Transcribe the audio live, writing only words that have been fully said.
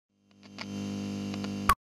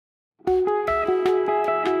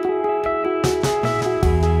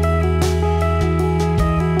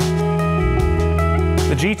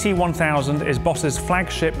GT-1000 is Boss's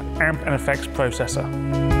flagship amp and effects processor.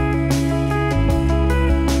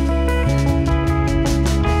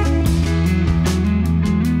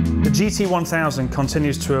 The GT-1000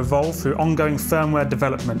 continues to evolve through ongoing firmware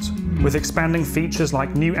development, with expanding features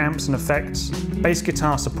like new amps and effects, bass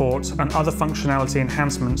guitar support, and other functionality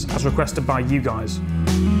enhancements as requested by you guys.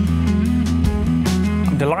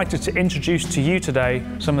 I'm delighted to introduce to you today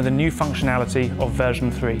some of the new functionality of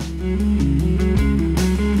version 3.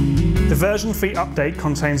 The version 3 update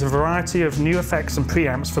contains a variety of new effects and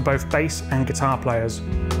preamps for both bass and guitar players,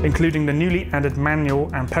 including the newly added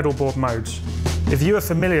manual and pedalboard modes. If you are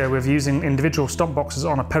familiar with using individual stomp boxes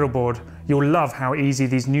on a pedalboard, you'll love how easy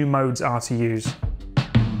these new modes are to use.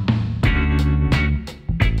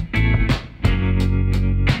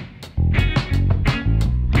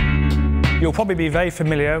 You'll probably be very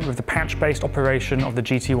familiar with the patch-based operation of the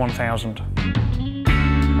GT-1000.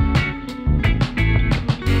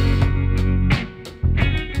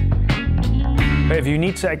 But if you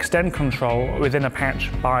need to extend control within a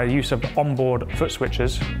patch by use of onboard foot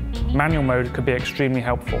switches, manual mode could be extremely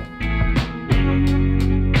helpful.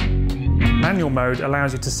 Manual mode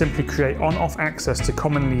allows you to simply create on-off access to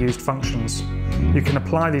commonly used functions. You can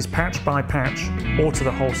apply these patch by patch or to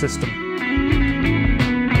the whole system.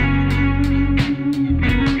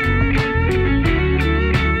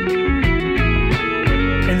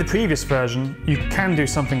 In the previous version, you can do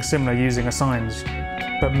something similar using assigns,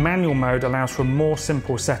 but manual mode allows for a more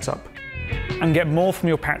simple setup and get more from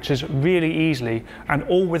your patches really easily, and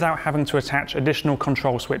all without having to attach additional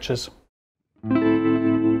control switches. The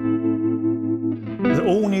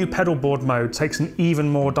all-new pedalboard mode takes an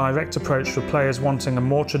even more direct approach for players wanting a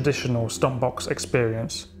more traditional stomp box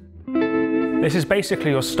experience. This is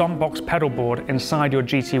basically your stomp box pedalboard inside your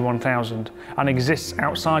GT-1000 and exists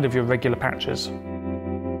outside of your regular patches.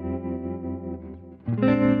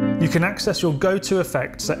 You can access your go-to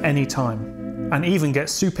effects at any time, and even get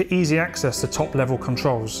super easy access to top-level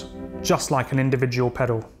controls, just like an individual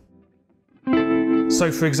pedal.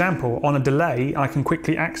 So for example, on a delay, I can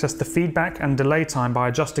quickly access the feedback and delay time by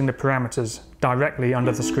adjusting the parameters directly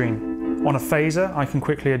under the screen. On a phaser, I can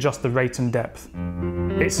quickly adjust the rate and depth.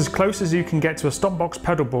 It's as close as you can get to a stomp box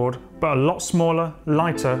pedalboard, but a lot smaller,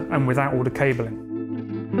 lighter, and without all the cabling.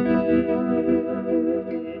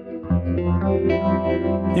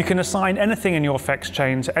 You can assign anything in your effects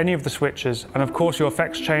chain to any of the switches, and of course your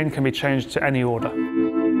effects chain can be changed to any order.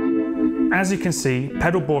 As you can see,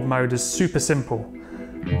 pedalboard mode is super simple,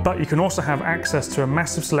 but you can also have access to a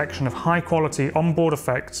massive selection of high-quality onboard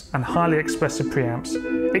effects and highly expressive preamps.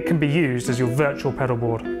 It can be used as your virtual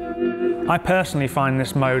pedalboard. I personally find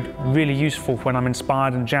this mode really useful when I'm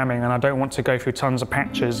inspired and jamming and I don't want to go through tons of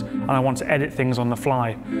patches and I want to edit things on the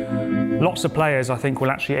fly. Lots of players, I think,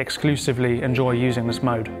 will actually exclusively enjoy using this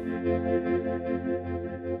mode.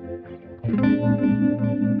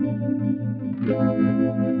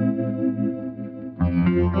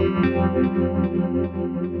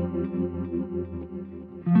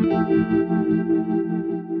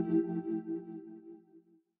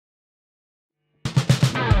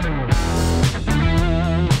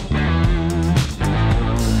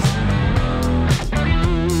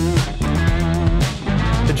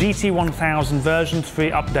 The GT-1000 version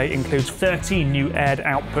 3 update includes 13 new aired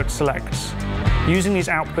output selects. Using these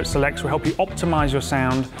output selects will help you optimize your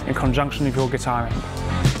sound in conjunction with your guitar amp.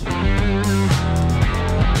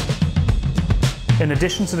 In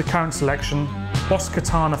addition to the current selection, Boss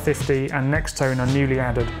Katana 50 and Next Tone are newly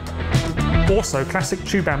added. Also, classic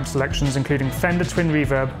tube amp selections including Fender Twin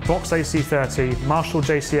Reverb, Vox AC30, Marshall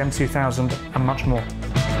JCM 2000 and much more.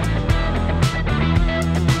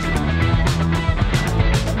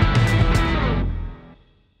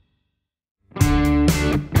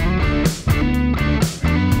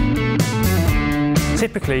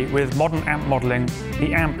 Typically, with modern amp modelling,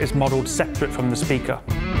 the amp is modelled separate from the speaker.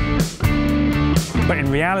 But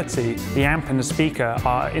in reality, the amp and the speaker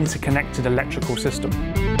are an interconnected electrical system.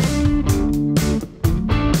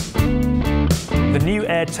 The new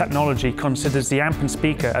aired technology considers the amp and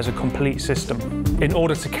speaker as a complete system in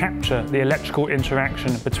order to capture the electrical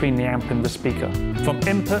interaction between the amp and the speaker, from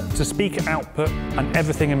input to speaker output and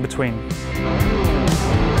everything in between.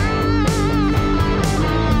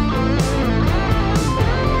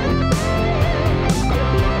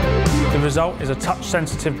 The result is a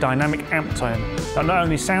touch-sensitive dynamic amp tone that not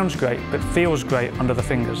only sounds great, but feels great under the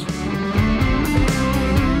fingers.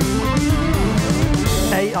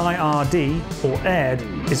 AIRD, or aired,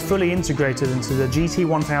 is fully integrated into the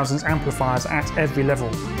GT-1000's amplifiers at every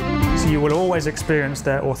level, so you will always experience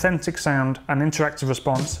their authentic sound and interactive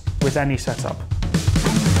response with any setup.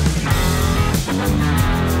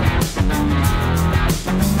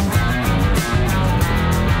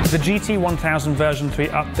 The GT-1000 Version.3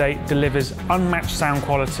 update delivers unmatched sound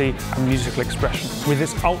quality and musical expression with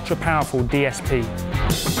its ultra-powerful DSP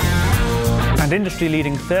and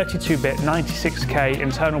industry-leading 32-bit 96K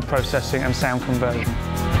internal processing and sound conversion.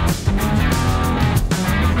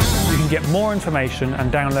 You can get more information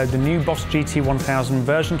and download the new BOSS GT-1000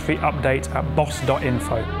 Version.3 update at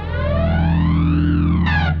boss.info.